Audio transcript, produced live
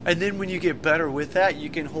And then when you get better with that, you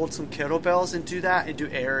can hold some kettlebells and do that and do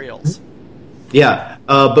aerials. Yeah,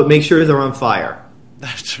 but make sure they're on fire.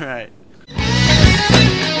 That's right.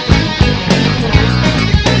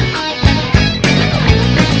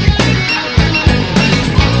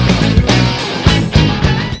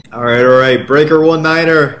 All right. Breaker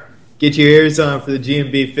one-niner. Get your ears on for the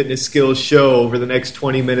GMB Fitness Skills Show. Over the next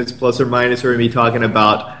 20 minutes, plus or minus, we're going to be talking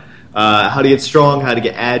about how to get strong, how to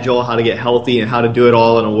get agile, how to get healthy, and how to do it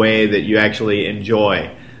all in a way that you actually enjoy.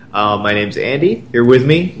 My name's Andy. Here with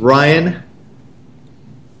me, Ryan.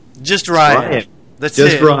 Just Ryan. That's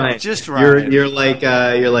just it. Ryan. Just Ryan. You're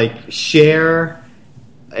like Cher,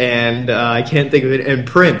 and I can't think of it. And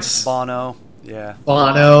Prince. Bono. Yeah.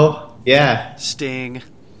 Bono. Yeah. Sting.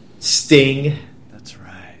 That's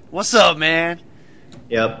right. What's up, man?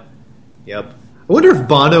 Yep. I wonder if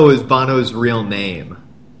Bono is Bono's real name.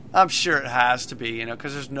 I'm sure it has to be,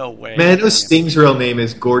 because there's no way. Man, I know Sting's real name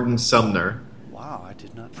is Gordon Sumner. Wow, I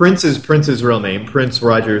did not. Prince's real name, Prince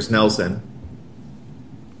Rogers Nelson.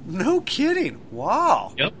 No kidding.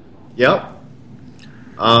 Wow. Yep.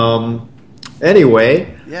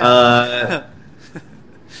 Anyway, yeah.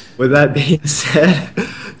 With that being said,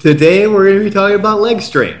 today we're going to be talking about leg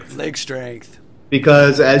strength. Leg strength.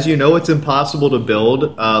 Because, as you know, it's impossible to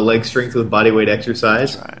build leg strength with bodyweight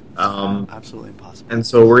exercise. That's right. Absolutely impossible. And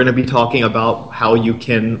so we're going to be talking about how you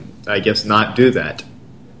can, I guess, not do that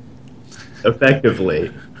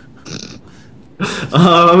effectively.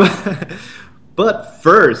 But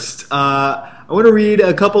first, I want to read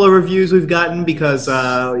a couple of reviews we've gotten because,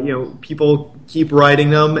 people keep writing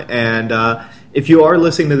them. And if you are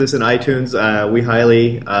listening to this in iTunes, we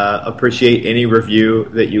highly appreciate any review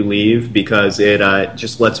that you leave because it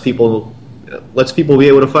just lets people be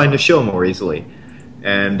able to find the show more easily.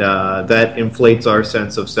 And that inflates our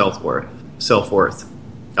sense of self-worth.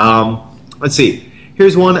 Let's see.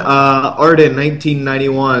 Here's one. Arden,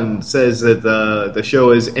 1991, says that the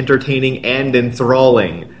show is entertaining and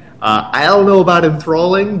enthralling. I don't know about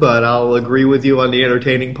enthralling, but I'll agree with you on the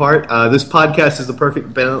entertaining part. This podcast is the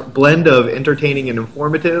perfect blend of entertaining and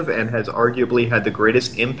informative and has arguably had the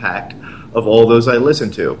greatest impact of all those I listen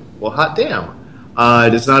to. Well, hot damn.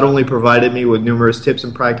 It has not only provided me with numerous tips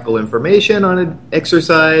and practical information on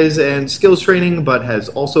exercise and skills training, but has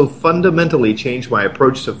also fundamentally changed my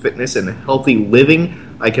approach to fitness and healthy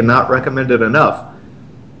living. I cannot recommend it enough.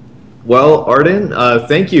 Well, Arden,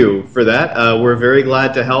 thank you for that. We're very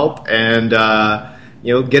glad to help, and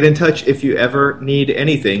get in touch if you ever need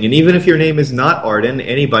anything. And even if your name is not Arden,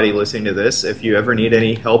 anybody listening to this, if you ever need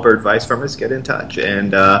any help or advice from us, get in touch,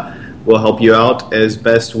 and we'll help you out as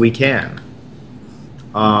best we can.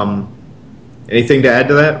 Anything to add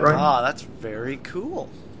to that, Ryan? That's very cool.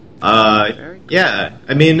 Very cool. Yeah,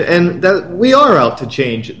 I mean, and that we are out to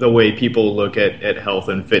change the way people look at health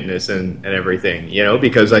and fitness and everything,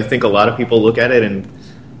 because I think a lot of people look at it in,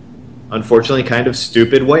 unfortunately, kind of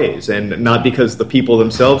stupid ways. And not because the people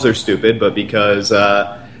themselves are stupid, but because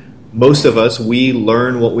most of us, we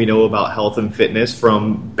learn what we know about health and fitness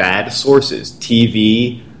from bad sources.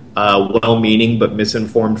 TV, well-meaning but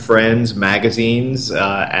misinformed friends, magazines,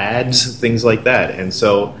 ads, things like that. And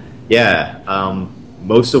so,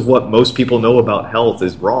 most of what most people know about health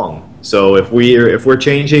is wrong. So if we're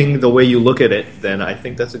changing the way you look at it, then I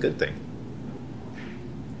think that's a good thing.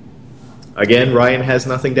 Again, Ryan has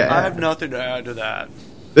nothing to add. I have nothing to add to that.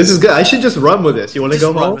 This is good. I should just run with this. You want to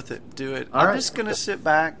go home? Run with it. Do it. I'm just going to sit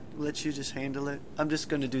back, let you just handle it. I'm just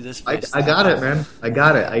going to do this. I got it, man. I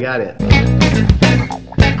got it.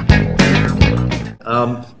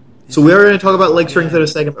 So we are going to talk about leg strength in a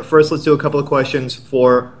second, but first let's do a couple of questions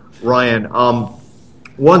for Ryan.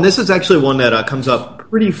 This is actually one that comes up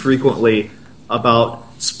pretty frequently about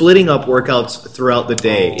splitting up workouts throughout the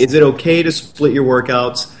day. Is it okay to split your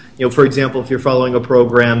workouts? For example, if you're following a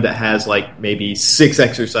program that has like maybe 6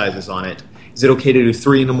 exercises on it, is it okay to do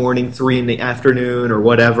 3 in the morning, 3 in the afternoon, or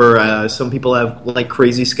whatever? Some people have like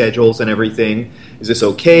crazy schedules and everything. Is this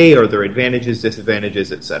okay? Are there advantages,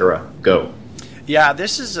 disadvantages, etc.? Go. Yeah,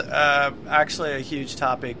 this is actually a huge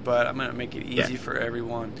topic, but I'm going to make it easy for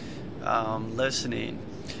everyone listening.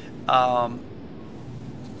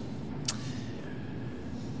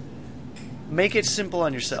 Make it simple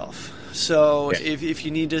on yourself. So if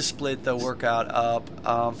you need to split the workout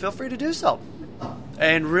up, feel free to do so.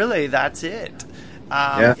 And really, that's it.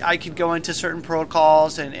 I could go into certain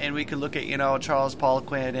protocols, and we could look at Charles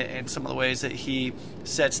Poliquin and some of the ways that he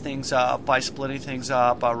sets things up by splitting things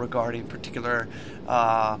up regarding particular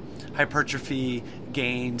hypertrophy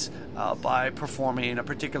gains by performing a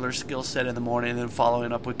particular skill set in the morning and then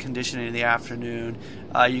following up with conditioning in the afternoon.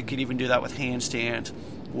 You could even do that with handstands.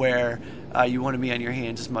 where you want to be on your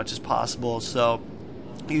hands as much as possible. So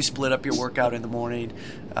you split up your workout in the morning,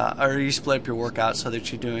 or you split up your workout so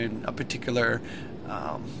that you're doing a particular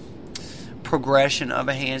progression of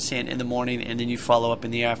a handstand in the morning, and then you follow up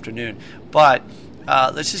in the afternoon. But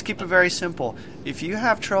let's just keep it very simple. If you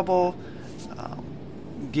have trouble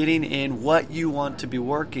getting in what you want to be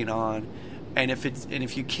working on, and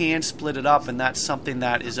if you can split it up, and that's something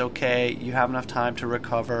that is okay, you have enough time to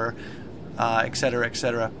recover, et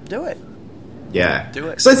cetera, do it. Yeah, do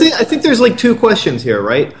it. So I think there's like two questions here,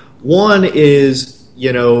 right? One is,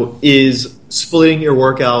 is splitting your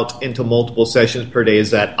workout into multiple sessions per day,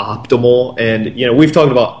 is that optimal? And we've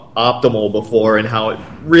talked about optimal before, and how it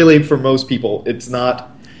really, for most people, it's not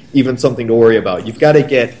even something to worry about. You've got to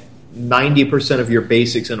get 90% of your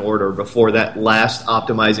basics in order before that last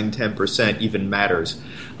optimizing 10% even matters.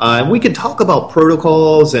 And we could talk about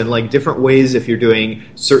protocols and like different ways if you're doing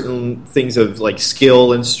certain things of like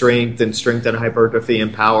skill and strength and hypertrophy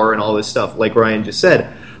and power and all this stuff, like Ryan just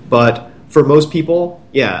said. But for most people,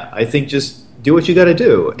 yeah, I think just do what you got to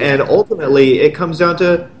do. And ultimately, it comes down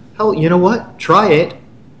to, hell, you know what? Try it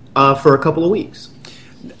for a couple of weeks.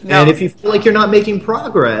 And if you feel like you're not making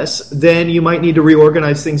progress, then you might need to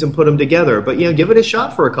reorganize things and put them together. But, give it a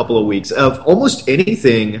shot for a couple of weeks. Of almost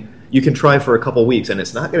anything you can try for a couple of weeks, and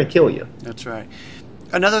it's not going to kill you. That's right.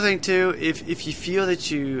 Another thing, too, if you feel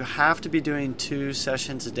that you have to be doing 2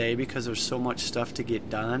 sessions a day because there's so much stuff to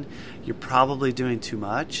get done, you're probably doing too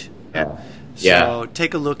much. Yeah. So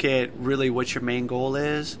take a look at really what your main goal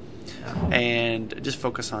is and just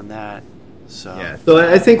focus on that. So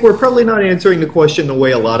I think we're probably not answering the question the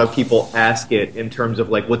way a lot of people ask it in terms of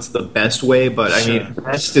like what's the best way, but I mean,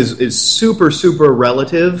 best is super, super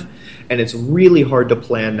relative, and it's really hard to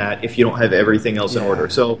plan that if you don't have everything else in order.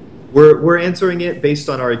 So we're answering it based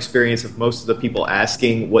on our experience of most of the people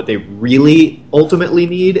asking what they really ultimately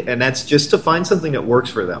need, and that's just to find something that works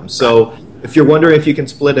for them. So if you're wondering if you can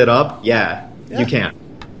split it up, you can.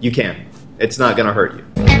 You can. It's not going to hurt you.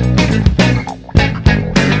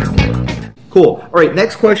 Cool. All right.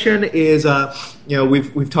 Next question is,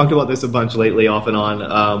 we've talked about this a bunch lately, off and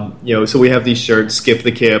on. So we have these shirts, Skip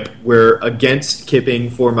the Kip. We're against kipping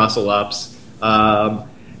for muscle ups.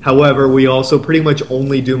 However, we also pretty much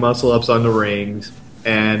only do muscle ups on the rings.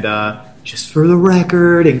 And just for the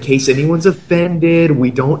record, in case anyone's offended,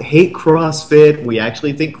 we don't hate CrossFit. We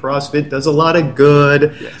actually think CrossFit does a lot of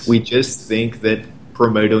good. Yes. We just think that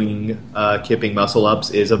promoting kipping muscle ups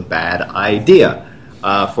is a bad idea.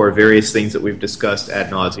 For various things that we've discussed ad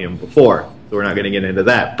nauseum before. So we're not going to get into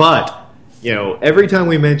that. But, every time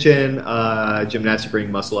we mention gymnastic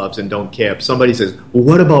ring muscle-ups and don't kip, somebody says, well,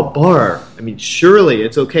 what about bar? I mean, surely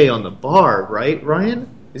it's okay on the bar, right, Ryan?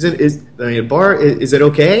 Is it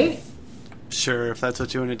okay? Sure, if that's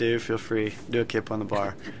what you want to do, feel free. Do a kip on the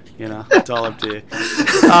bar. It's all up to you.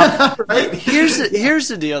 Right? Here's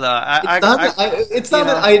the deal, though. It's not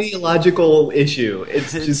an ideological issue.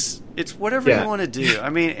 It's whatever you want to do. I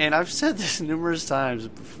mean, and I've said this numerous times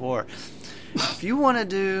before. If you want to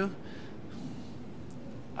do...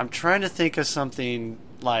 I'm trying to think of something,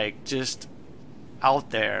 like, just out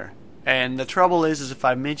there. And the trouble is if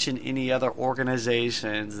I mention any other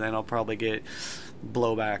organizations, then I'll probably get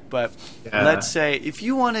blowback. But let's say, if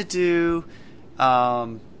you want to do...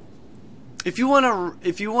 If you want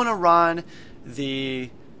to run the...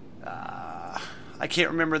 I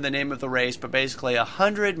can't remember the name of the race, but basically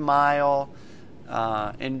 100-mile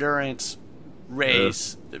endurance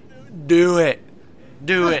race. Do it.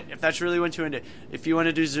 Do it. If that's really what you want to do. If you want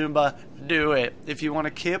to do Zumba, do it. If you want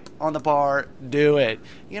to kip on the bar, do it.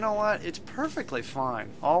 You know what? It's perfectly fine.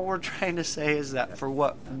 All we're trying to say is that for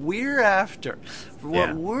what we're after, for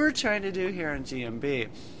what we're trying to do here in GMB,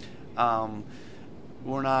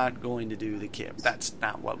 we're not going to do the kip. That's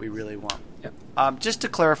not what we really want. Yep. Just to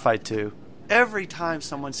clarify, too, every time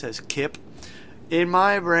someone says kip, in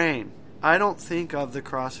my brain, I don't think of the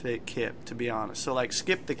CrossFit kip, to be honest. So, like,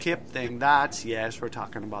 skip the kip thing, that's, yes, we're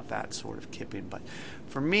talking about that sort of kipping. But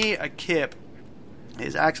for me, a kip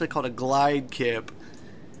is actually called a glide kip,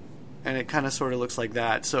 and it kind of sort of looks like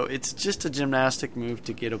that. So it's just a gymnastic move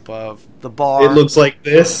to get above the bar. It looks like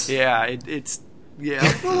this? Yeah, it's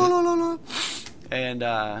And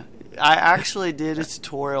I actually did a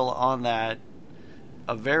tutorial on that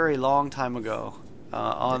a very long time ago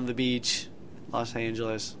on the beach, Los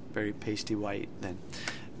Angeles. Very pasty white then.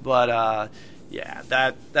 But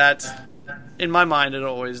that's in my mind,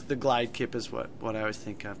 the glide kip is what I always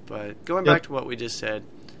think of. But going back to what we just said,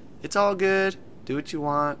 it's all good. Do what you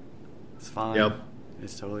want. It's fine. Yep.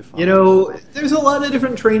 It's totally fine. You know, there's a lot of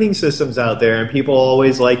different training systems out there, and people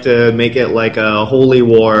always like to make it like a holy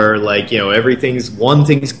war, like, you know, one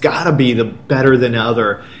thing's gotta be the better than the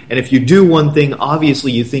other. And if you do one thing,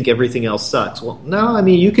 obviously you think everything else sucks. Well, no, I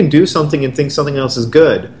mean, you can do something and think something else is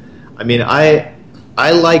good. I mean, I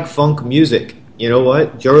like funk music. You know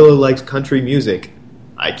what? Jarlo likes country music.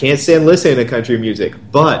 I can't stand listening to country music,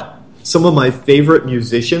 but some of my favorite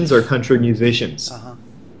musicians are country musicians.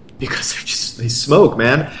 Because they smoke,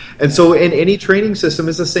 man. And so in any training system,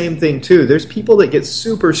 it's the same thing, too. There's people that get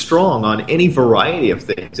super strong on any variety of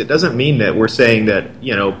things. It doesn't mean that we're saying that,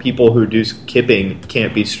 you know, people who do kipping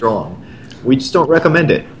can't be strong. We just don't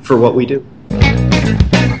recommend it for what we do.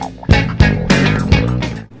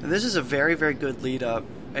 This is a very, very good lead up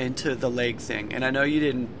into the leg thing. And I know you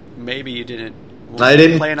didn't I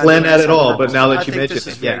didn't plan that at all, but now that you mention it, this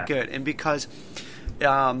is very good. And because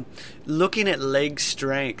looking at leg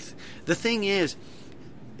strength, the thing is,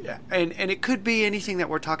 and it could be anything that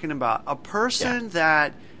we're talking about. A person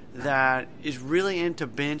that is really into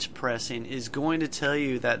bench pressing is going to tell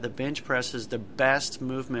you that the bench press is the best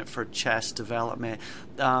movement for chest development.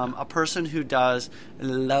 A person who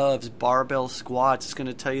loves barbell squats is going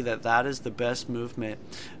to tell you that is the best movement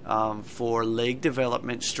for leg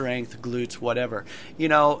development, strength, glutes, whatever. You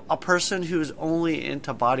know, a person who's only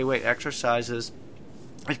into bodyweight exercises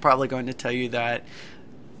is probably going to tell you that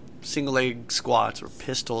single leg squats or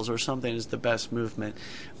pistols or something is the best movement.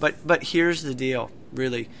 But here's the deal,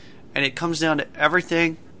 really, and it comes down to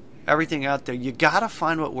everything out there. You got to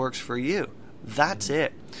find what works for you. That's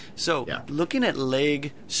it. So looking at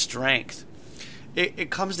leg strength,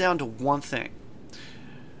 it comes down to one thing.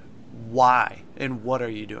 Why and what are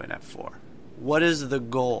you doing that for? What is the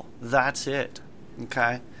goal? That's it.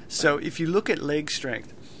 Okay? So if you look at leg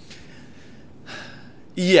strength,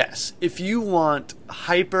 yes, if you want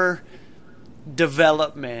hyper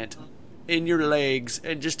development in your legs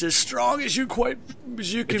and just as strong as you can be.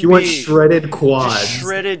 If you want shredded quads.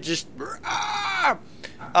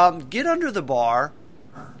 Get under the bar.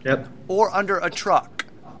 Yep. Or under a truck.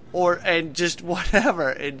 And just whatever.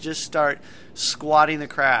 And just start squatting the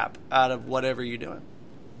crap out of whatever you're doing.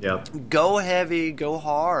 Yep. Go heavy, go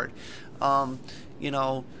hard. You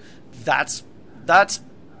know, that's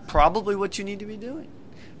probably what you need to be doing.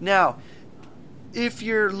 Now, if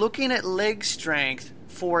you're looking at leg strength,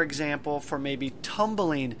 for example, for maybe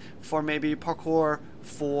tumbling, for maybe parkour,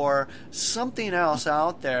 for something else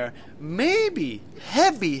out there, maybe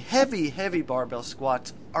heavy barbell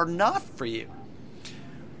squats are not for you.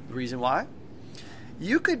 The reason why?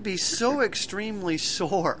 You could be so extremely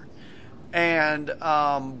sore and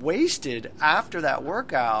wasted after that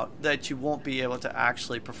workout that you won't be able to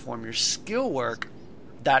actually perform your skill work.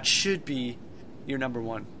 That should be your number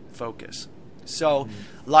one focus. So,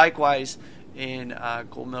 likewise, in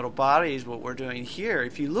Gold Medal Bodies, what we're doing here,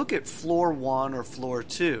 if you look at floor 1 or floor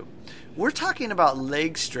 2, we're talking about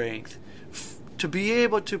leg strength to be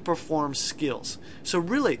able to perform skills. So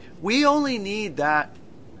really, we only need that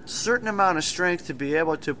certain amount of strength to be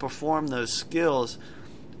able to perform those skills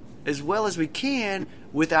as well as we can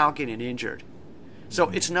without getting injured. So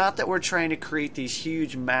it's not that we're trying to create these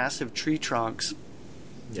huge, massive tree trunks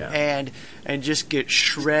and just get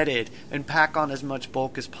shredded and pack on as much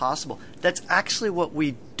bulk as possible. That's actually what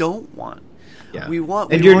we don't want. Yeah.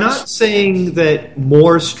 You're not saying that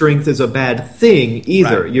more strength is a bad thing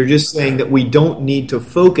either. Right. You're just saying that we don't need to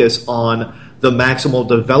focus on the maximal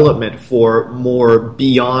development for more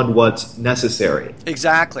beyond what's necessary.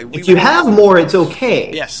 Exactly. If you have more, it's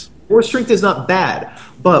okay. Yes. More strength is not bad.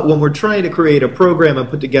 But when we're trying to create a program and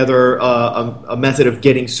put together a method of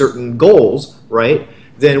getting certain goals, right,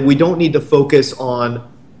 then we don't need to focus on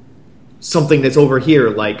something that's over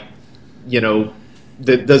here, like,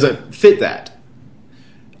 that doesn't fit that.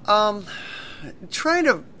 Trying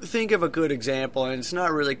to think of a good example, and it's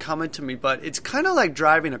not really coming to me, but it's kind of like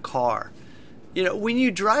driving a car. When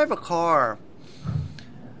you drive a car,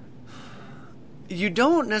 you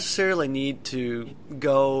don't necessarily need to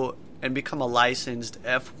go and become a licensed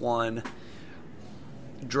F1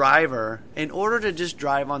 driver in order to just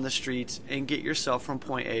drive on the streets and get yourself from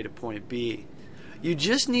point A to point B. You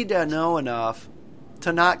just need to know enough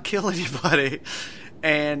to not kill anybody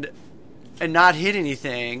and not hit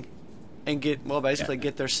anything and get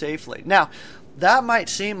there safely. Now, that might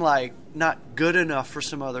seem like not good enough for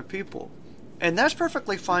some other people. And that's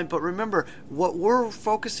perfectly fine, but remember, what we're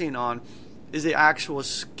focusing on is the actual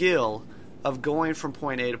skill of going from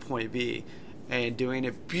point A to point B and doing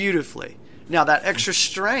it beautifully. Now, that extra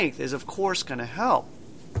strength is, of course, going to help,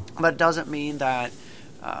 but it doesn't mean that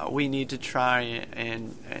we need to try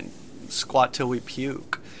and squat till we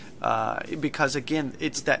puke. because again,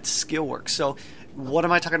 it's that skill work. So what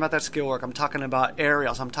am I talking about that skill work? I'm talking about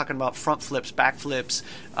aerials. I'm talking about front flips, back flips,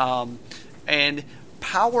 and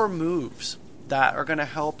power moves that are going to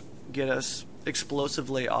help get us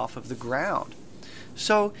explosively off of the ground.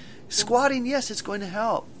 So squatting, yes, it's going to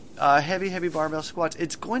help. Heavy barbell squats,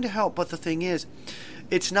 it's going to help. But the thing is,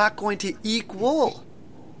 it's not going to equal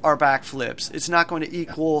our back flips. It's not going to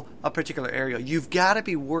equal a particular area. You've got to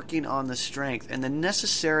be working on the strength and the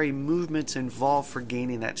necessary movements involved for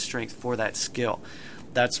gaining that strength for that skill.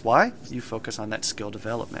 That's why you focus on that skill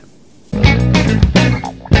development.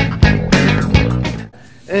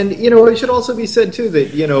 And, it should also be said, too,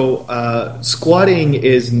 that, squatting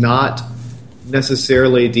is not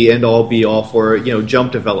necessarily the end-all, be-all for,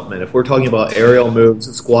 jump development. If we're talking about aerial moves,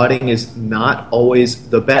 squatting is not always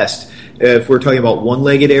the best. If we're talking about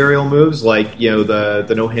one-legged aerial moves, like,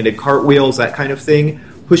 the no-handed cartwheels, that kind of thing,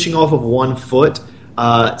 pushing off of one foot,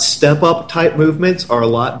 step-up type movements are a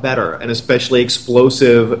lot better, and especially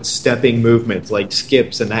explosive stepping movements like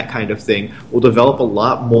skips and that kind of thing will develop a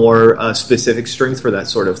lot more specific strength for that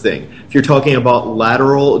sort of thing. If you're talking about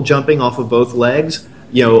lateral jumping off of both legs,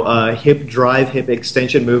 hip drive, hip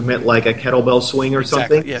extension movement like a kettlebell swing or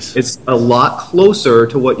something, yes. It's a lot closer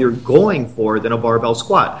to what you're going for than a barbell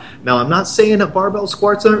squat. Now, I'm not saying that barbell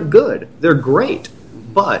squats aren't good. They're great,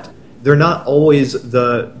 but they're not always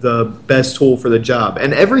the best tool for the job.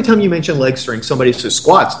 And every time you mention leg strength, somebody says,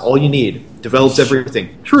 squats, all you need, develops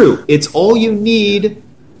everything. True, it's all you need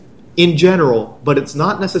in general, but it's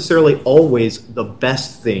not necessarily always the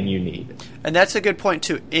best thing you need. And that's a good point,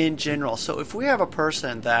 too, in general. So if we have a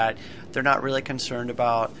person that they're not really concerned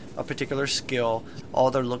about a particular skill, all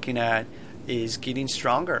they're looking at is getting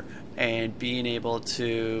stronger and being able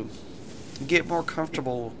to get more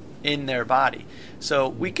comfortable in their body. So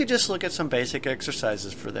we could just look at some basic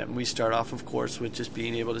exercises for them. We start off, of course, with just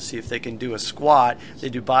being able to see if they can do a squat. They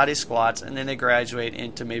do body squats, and then they graduate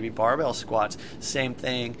into maybe barbell squats. Same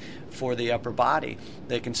thing for the upper body.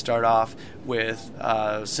 They can start off with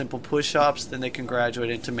simple push-ups, then they can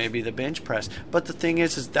graduate into maybe the bench press. But the thing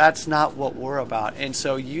is that's not what we're about. And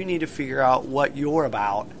so you need to figure out what you're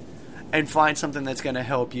about and find something that's going to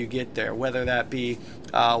help you get there, whether that be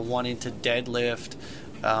wanting to deadlift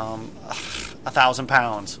 1,000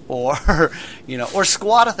 pounds or or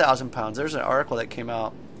squat 1,000 pounds. There's an article that came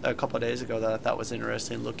out a couple of days ago that I thought was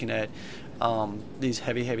interesting, looking at these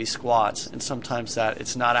heavy squats, and sometimes that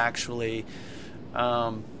it's not actually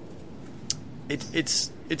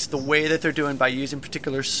it's the way that they're doing by using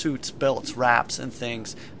particular suits, belts, wraps, and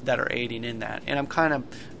things that are aiding in that. And I'm kind of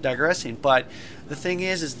digressing, but the thing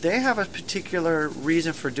is they have a particular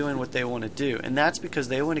reason for doing what they want to do, and that's because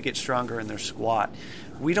they want to get stronger in their squat.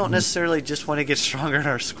 We don't necessarily just want to get stronger in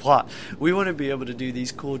our squat. We want to be able to do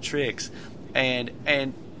these cool tricks and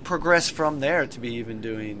progress from there to be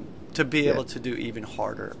able to do even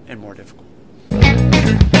harder and more difficult.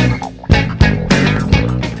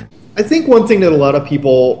 I think one thing that a lot of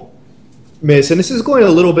people miss, and this is going a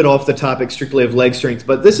little bit off the topic strictly of leg strength,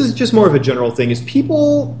 but this is just more of a general thing, is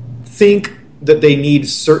people think that they need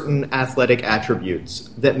certain athletic attributes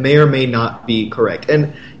that may or may not be correct.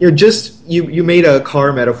 And you made a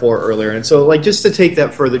car metaphor earlier, and so just to take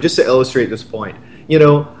that further, just to illustrate this point,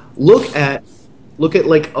 look at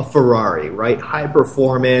like a Ferrari, right? High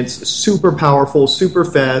performance, super powerful, super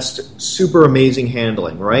fast, super amazing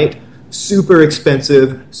handling, right? Super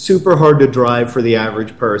expensive, super hard to drive for the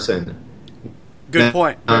average person. Good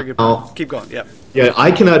point. Very good point. Keep going. Yep. Yeah,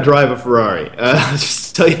 I cannot drive a Ferrari. I'll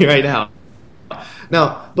just tell you right now.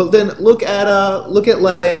 Now, but then look at an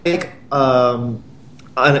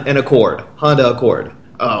Accord, Honda Accord.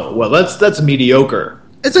 Oh, well, that's mediocre.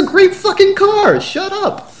 It's a great fucking car. Shut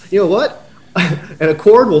up. You know what? An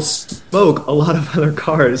Accord will smoke a lot of other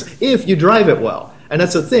cars if you drive it well. And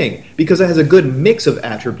that's the thing, because it has a good mix of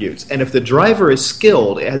attributes. And if the driver is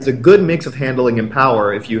skilled, it has a good mix of handling and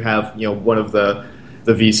power. If you have, one of the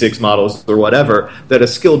V6 models or whatever, that a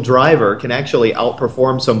skilled driver can actually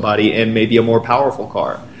outperform somebody in maybe a more powerful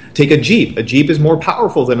car. Take a Jeep. A Jeep is more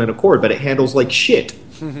powerful than an Accord, but it handles like shit,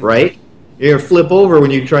 right? You're going to flip over when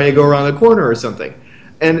you try to go around a corner or something.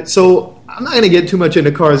 And so I'm not going to get too much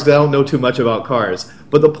into cars because I don't know too much about cars.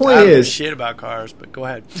 But the point I don't know is, shit about cars, but go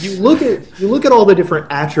ahead. You look at all the different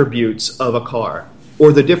attributes of a car,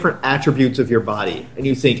 or the different attributes of your body, and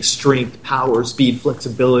you think strength, power, speed,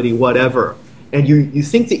 flexibility, whatever. And you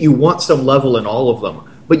think that you want some level in all of them.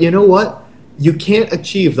 But you know what? You can't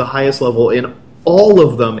achieve the highest level in all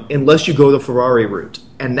of them unless you go the Ferrari route.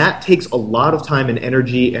 And that takes a lot of time and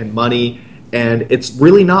energy and money, and it's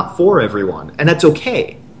really not for everyone. And that's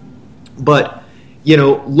okay. But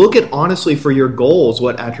look at honestly for your goals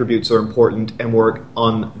what attributes are important and work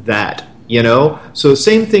on that. So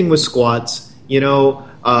same thing with squats.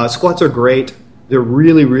 Squats are great. They're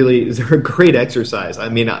they're a great exercise. I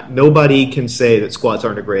mean, nobody can say that squats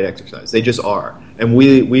aren't a great exercise. They just are, and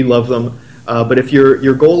we love them. But if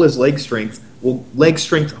your goal is leg strength, well, leg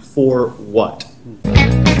strength for what?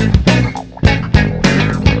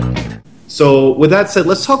 So with that said,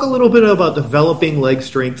 let's talk a little bit about developing leg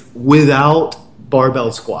strength without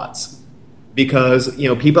barbell squats. Because,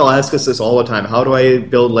 people ask us this all the time. How do I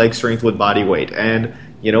build leg strength with body weight? And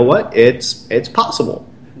you know what? It's possible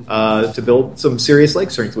to build some serious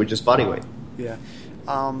leg strength with just body weight. Yeah.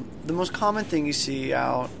 The most common thing you see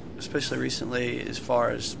out, especially recently, as far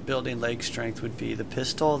as building leg strength would be the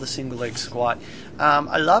pistol, the single leg squat.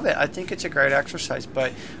 I love it. I think it's a great exercise,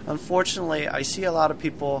 but unfortunately, I see a lot of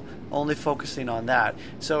people only focusing on that.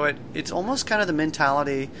 So it's almost kind of the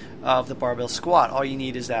mentality of the barbell squat. All you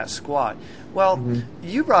need is that squat. Well,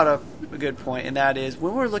 you brought up a good point, and that is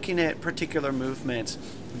when we're looking at particular movements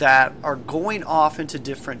that are going off into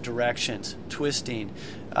different directions, twisting,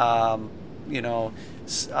 lateral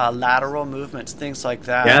movements, things like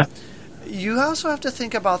that. Yeah. You also have to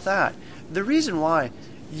think about that. The reason why,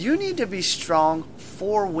 you need to be strong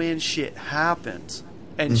for when shit happens.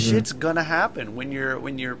 And shit's gonna happen when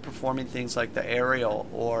you're performing things like the aerial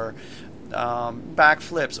or back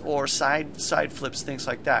flips or side flips, things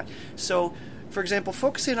like that. So, for example,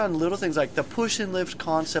 focusing on little things like the push and lift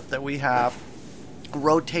concept that we have,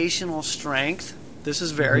 rotational strength. This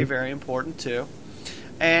is very, very important too.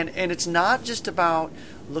 And it's not just about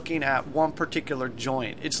looking at one particular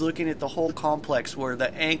joint. It's looking at the whole complex where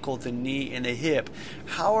the ankle, the knee, and the hip,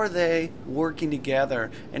 how are they working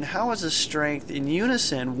together? And how is the strength in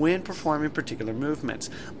unison when performing particular movements?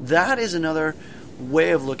 That is another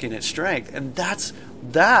way of looking at strength. And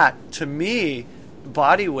that, to me,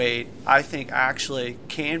 body weight, I think, actually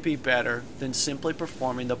can be better than simply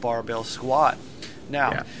performing the barbell squat.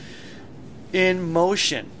 Now, in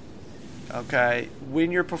motion, okay, when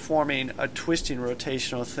you're performing a twisting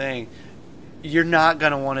rotational thing, you're not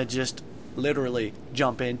going to want to just literally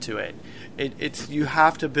jump into it. It's you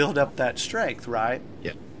have to build up that strength, right?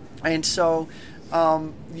 Yeah. And so,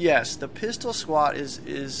 yes, the pistol squat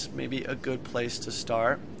is maybe a good place to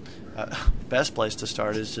start. Best place to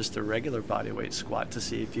start is just the regular body weight squat to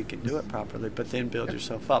see if you can do it properly, but then build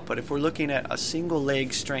yourself up. But if we're looking at a single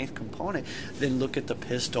leg strength component, then look at the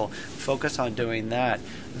pistol, focus on doing that.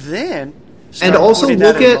 Then and also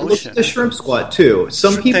look at the shrimp squat too.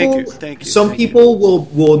 Some people Some people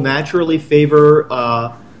will naturally favor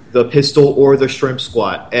the pistol or the shrimp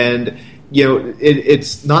squat, and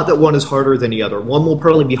it's not that one is harder than the other. One will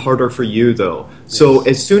probably be harder for you though. Yes. So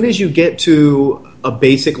as soon as you get to a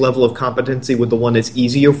basic level of competency with the one that's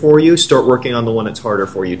easier for you, start working on the one that's harder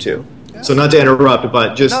for you too. Yeah. So not to interrupt,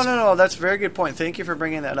 but just no, that's a very good point. Thank you for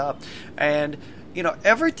bringing that up. And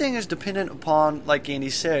everything is dependent upon, like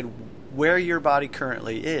Andy said, where your body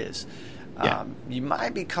currently is. Yeah. You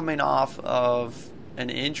might be coming off of an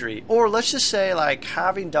injury, or let's just say, like,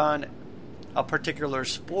 having done a particular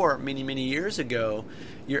sport many, many years ago,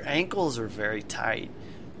 your ankles are very tight,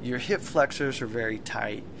 your hip flexors are very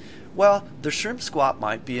tight. Well, the shrimp squat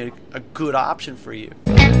might be a good option for you.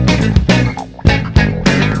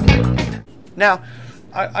 Now,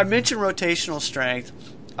 I mentioned rotational strength.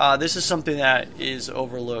 This is something that is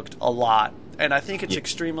overlooked a lot, and I think it's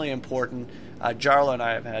extremely important. Jarla and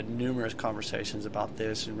I have had numerous conversations about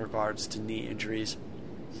this in regards to knee injuries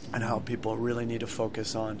and how people really need to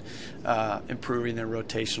focus on improving their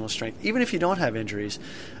rotational strength, even if you don't have injuries.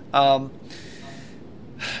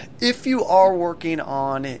 If you are working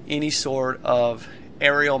on any sort of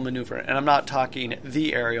aerial maneuver, and I'm not talking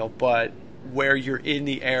the aerial, but where you're in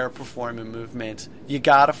the air performing movements, you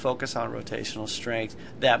got to focus on rotational strength.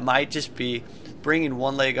 That might just be bringing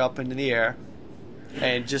one leg up into the air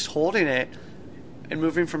and just holding it and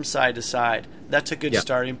moving from side to side. That's a good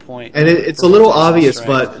starting point. And it's a little obvious,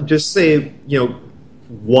 but just say,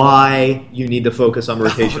 why you need to focus on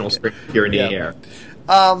rotational strength if you're in the air.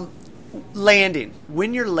 Landing.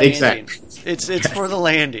 When you're landing, it's for the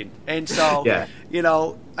landing. And so,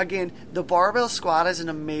 again, the barbell squat is an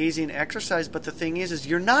amazing exercise, but the thing is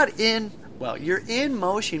you're you're in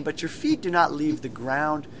motion, but your feet do not leave the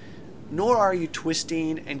ground, nor are you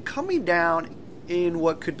twisting and coming down in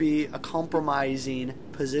what could be a compromising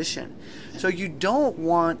position. So you don't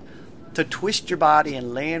want to twist your body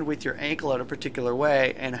and land with your ankle in a particular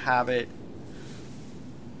way and have it,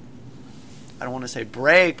 I don't want to say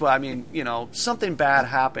break, but I mean, something bad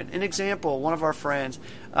happen. An example, one of our friends,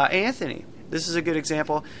 Anthony, this is a good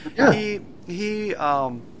example. Yeah.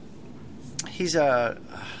 He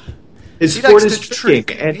his sport is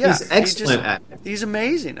tricking, and he's excellent at it. He's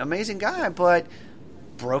amazing guy, but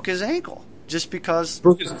broke his ankle just because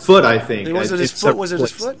broke his foot. I think was it his foot? Was it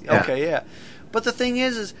his foot? Yeah. Okay, yeah. But the thing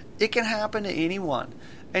is it can happen to anyone,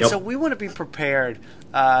 and so we want to be prepared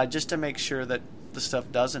just to make sure that the stuff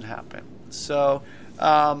doesn't happen. So.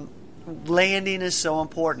 Landing is so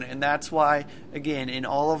important, and that's why, again, in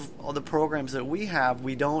all the programs that we have,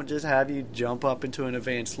 we don't just have you jump up into an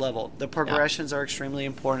advanced level. The progressions are extremely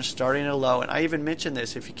important, starting at low. And I even mentioned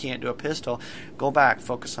this: if you can't do a pistol, go back,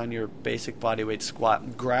 focus on your basic bodyweight squat,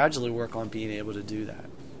 and gradually work on being able to do that.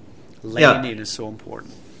 Landing is so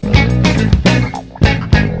important.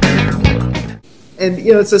 And,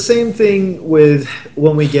 it's the same thing with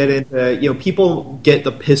when we get into, people get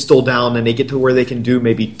the pistol down and they get to where they can do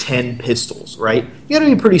maybe 10 pistols, right? You got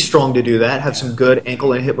to be pretty strong to do that, have some good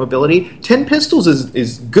ankle and hip mobility. 10 pistols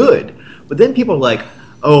is good. But then people are like,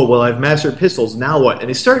 oh, well, I've mastered pistols, now what? And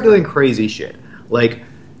they start doing crazy shit, like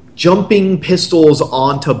jumping pistols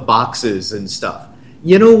onto boxes and stuff.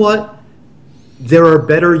 You know what? There are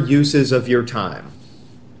better uses of your time.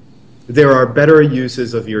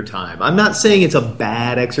 I'm not saying it's a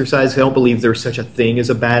bad exercise. I don't believe there's such a thing as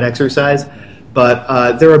a bad exercise,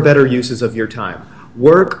 but there are better uses of your time.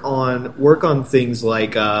 Work on things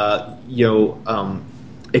like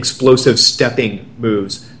explosive stepping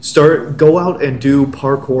moves. Go out and do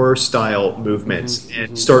parkour style movements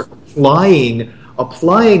and start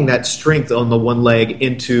applying that strength on the one leg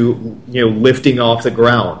into lifting off the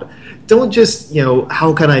ground. Don't just,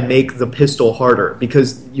 how can I make the pistol harder?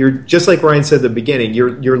 Because you're just like Ryan said at the beginning,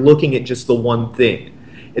 you're looking at just the one thing.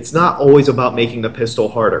 It's not always about making the pistol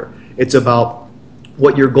harder. It's about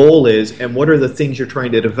what your goal is and what are the things you're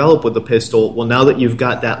trying to develop with the pistol. Well, now that you've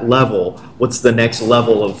got that level, what's the next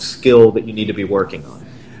level of skill that you need to be working on?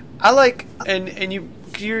 I like, and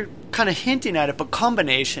you're kind of hinting at it, but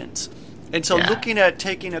combinations. And so looking at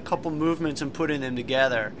taking a couple movements and putting them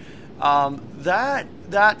together, that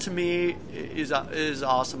to me is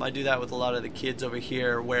awesome. I do that with a lot of the kids over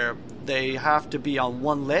here where they have to be on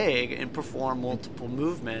one leg and perform multiple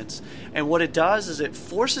movements. And what it does is it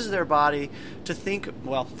forces their body to think,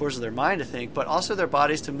 forces their mind to think, but also their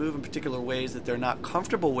bodies to move in particular ways that they're not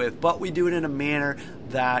comfortable with, but we do it in a manner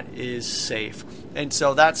that is safe. And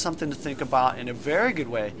so that's something to think about in a very good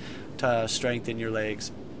way to strengthen your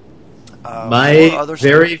legs. My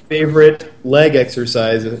very favorite leg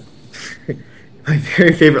exercise... My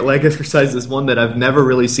very favorite leg exercise is one that I've never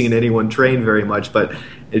really seen anyone train very much, but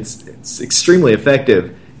it's extremely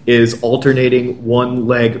effective, is alternating one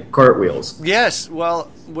leg cartwheels. Yes, well,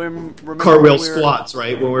 cartwheel squats,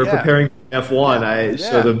 right? When we were preparing for F1, I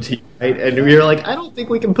showed them to you, right? And we were like, I don't think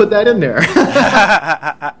we can put that in there.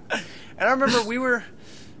 And I remember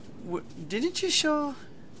didn't you show...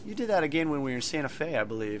 You did that again when we were in Santa Fe, I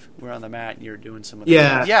believe. We were on the mat and you were doing some of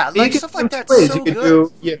that. Yeah, like stuff like that's so you can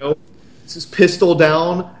do, just pistol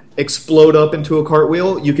down, explode up into a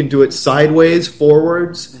cartwheel. You can do it sideways,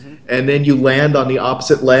 forwards, and then you land on the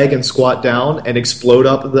opposite leg and squat down and explode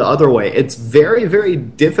up the other way. It's very, very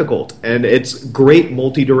difficult, and it's great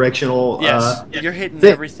multi-directional. Yes, you're hitting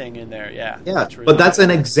everything in there. Yeah, that's an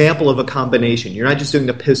example of a combination. You're not just doing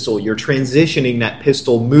the pistol; you're transitioning that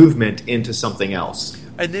pistol movement into something else.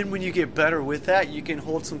 And then when you get better with that, you can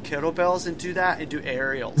hold some kettlebells and do that and do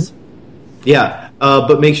aerials. Yeah,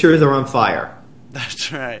 but make sure they're on fire.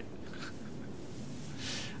 That's right.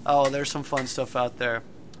 Oh, there's some fun stuff out there.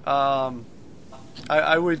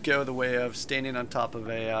 I would go the way of standing on top of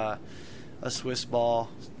a Swiss ball.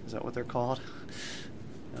 Is that what they're called?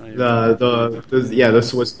 The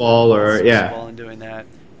Swiss ball ball and doing that.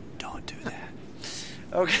 Don't do that.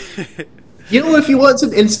 Okay. If you want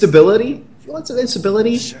some instability,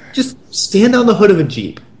 sure. Just stand on the hood of a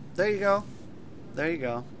Jeep. There you go.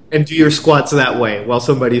 And do your squats that way while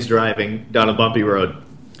somebody's driving down a bumpy road.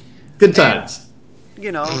 Good times.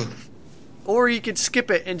 And, or you could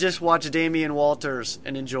skip it and just watch Damian Walters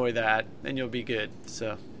and enjoy that, and you'll be good.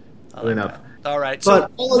 So, enough. That. All right.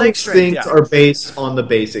 But all of these things are based on the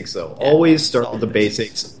basics, though. Yeah, always start with the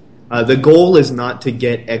basics. The goal is not to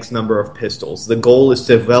get X number of pistols. The goal is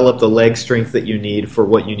to develop the leg strength that you need for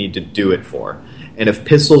what you need to do it for. And if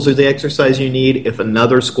pistols are the exercise you need, if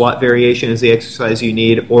another squat variation is the exercise you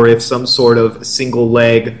need, or if some sort of single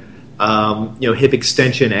leg, hip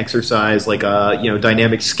extension exercise like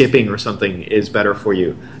dynamic skipping or something is better for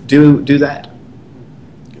you, do that.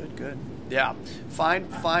 Good. Yeah,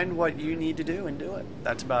 find what you need to do and do it.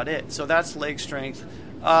 That's about it. So that's leg strength.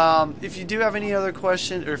 If you do have any other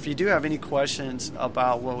questions, or if you do have any questions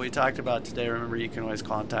about what we talked about today, remember you can always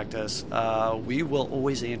contact us. We will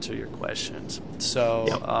always answer your questions.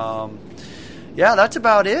 So, yeah, that's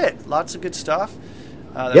about it. Lots of good stuff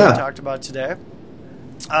that we talked about today.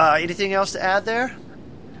 Anything else to add there?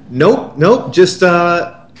 Nope. Just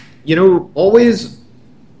always.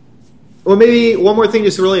 Well, maybe one more thing,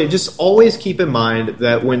 just always keep in mind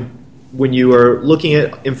that when you are looking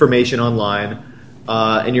at information online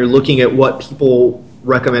and you're looking at what people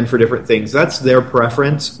recommend for different things, that's their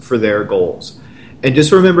preference for their goals. And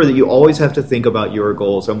just remember that you always have to think about your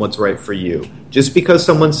goals and what's right for you. Just because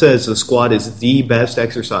someone says the squat is the best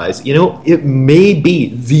exercise, it may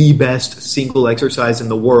be the best single exercise in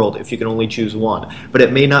the world if you can only choose one, but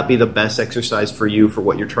it may not be the best exercise for you for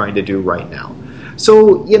what you're trying to do right now.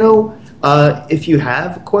 So, if you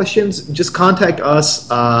have questions, just contact us.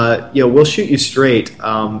 We'll shoot you straight.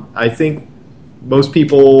 I think most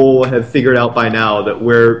people have figured out by now that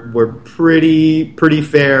we're pretty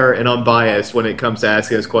fair and unbiased when it comes to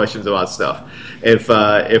asking us questions about stuff. If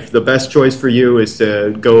the best choice for you is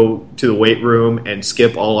to go to the weight room and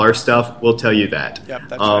skip all our stuff, we'll tell you that. Yep,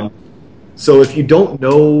 that's right. So if you don't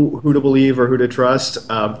know who to believe or who to trust,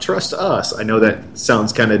 trust us. I know that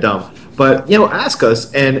sounds kind of dumb, but ask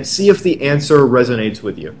us and see if the answer resonates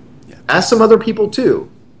with you. Yeah. Ask some other people too.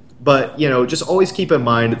 But, just always keep in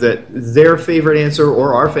mind that their favorite answer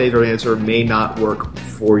or our favorite answer may not work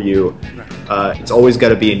for you. Right. It's always got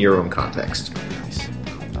to be in your own context. Nice. All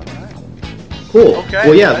right. Cool. Okay.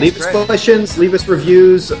 Well, yeah, leave us questions, leave us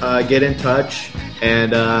reviews, get in touch,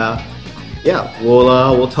 and,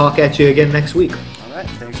 we'll talk at you again next week. All right.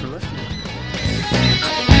 Thanks for